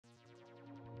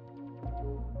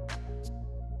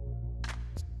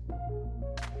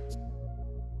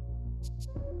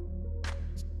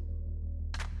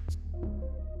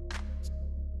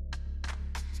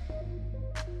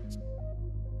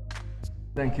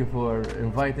Thank you for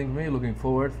inviting me. Looking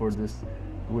forward for this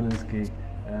Willinsky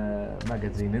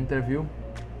Magazine interview,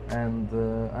 and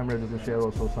I'm ready to share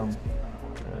also some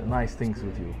nice things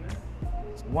with you.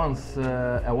 Once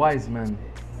a wise man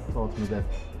taught me that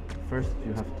first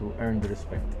you have to earn the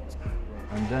respect,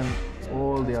 and then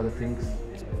all the other things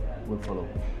will follow.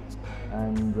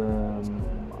 And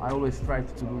I always tried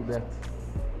to do that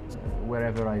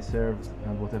wherever I served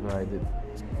and whatever I did.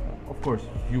 Of course,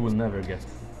 you will never get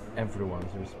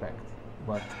everyone's respect,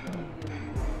 but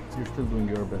you're still doing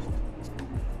your best.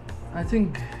 I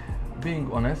think being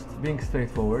honest, being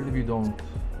straightforward, if you don't,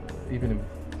 even if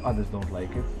others don't like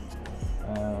it,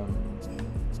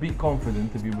 be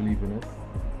confident if you believe in it.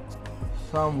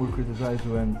 Some will criticize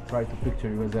you and try to picture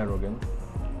you as arrogant,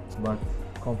 but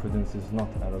confidence is not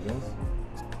arrogance.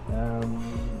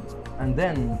 And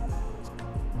then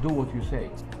do what you say.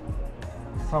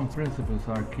 Some principles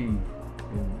are key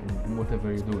in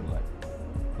whatever you do in life.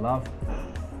 Love,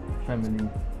 family,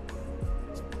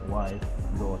 wife,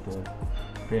 daughter,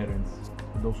 parents,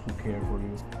 those who care for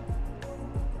you,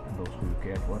 and those who you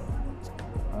care for,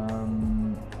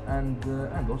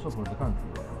 and also for the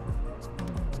country.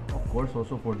 Of course,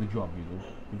 also for the job you do.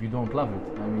 If you don't love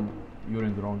it, I mean, you're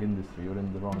in the wrong industry, you're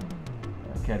in the wrong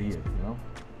career, you know.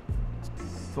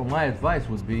 So my advice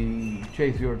would be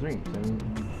chase your dreams. I mean,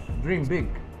 dream big.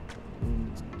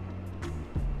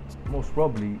 Most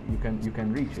probably you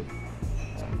can reach it,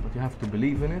 but you have to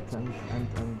believe in it and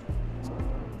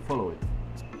follow it.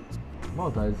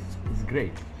 Malta is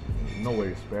great.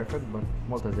 Nowhere is perfect, but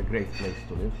Malta is a great place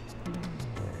to live.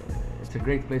 It's a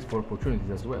great place for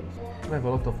opportunities as well. We have a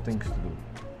lot of things to do,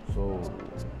 so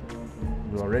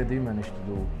we already managed to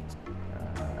do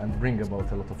and bring about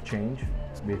a lot of change,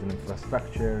 be it in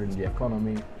infrastructure, in the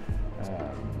economy,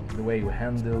 the way we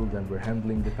handled and we're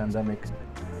handling the pandemic.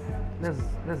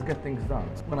 Let's get things done.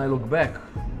 When I look back,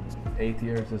 8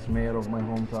 years as mayor of my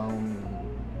hometown,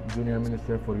 junior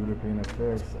minister for European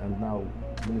affairs, and now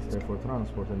minister for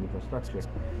transport and infrastructure,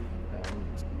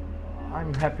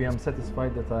 I'm happy, I'm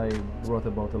satisfied that I brought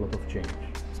about a lot of change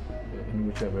in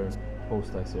whichever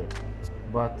post I served.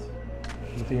 But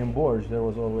with Ian Borg, there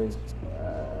was always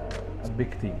a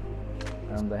big team,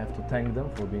 and I have to thank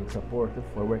them for being supportive,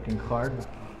 for working hard,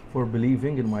 for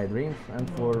believing in my dreams, and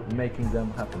for making them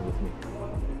happen with me.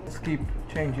 Let's keep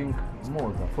changing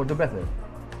Malta for the better,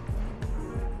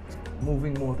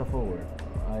 moving Malta forward.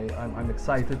 I'm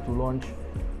excited to launch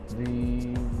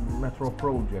the metro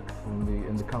project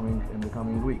in the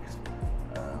coming weeks.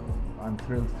 I'm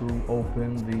thrilled to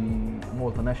open the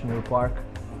Malta National Park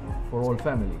for all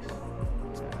families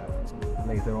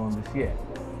later on this year,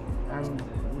 and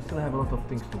we still have a lot of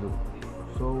things to do.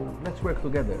 So let's work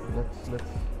together.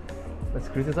 Let's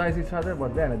criticize each other,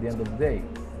 but then at the end of the day,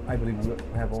 I believe we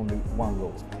have only one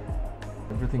goal.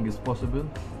 Everything is possible.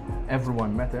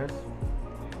 Everyone matters.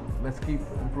 Let's keep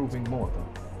improving Malta.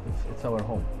 It's our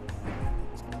home.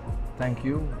 Thank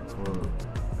you for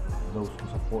those who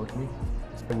support me.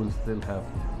 I will still have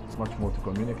much more to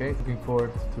communicate. Looking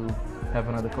forward to have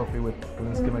another coffee with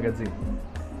Willinsky Magazine.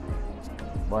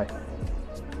 Bye.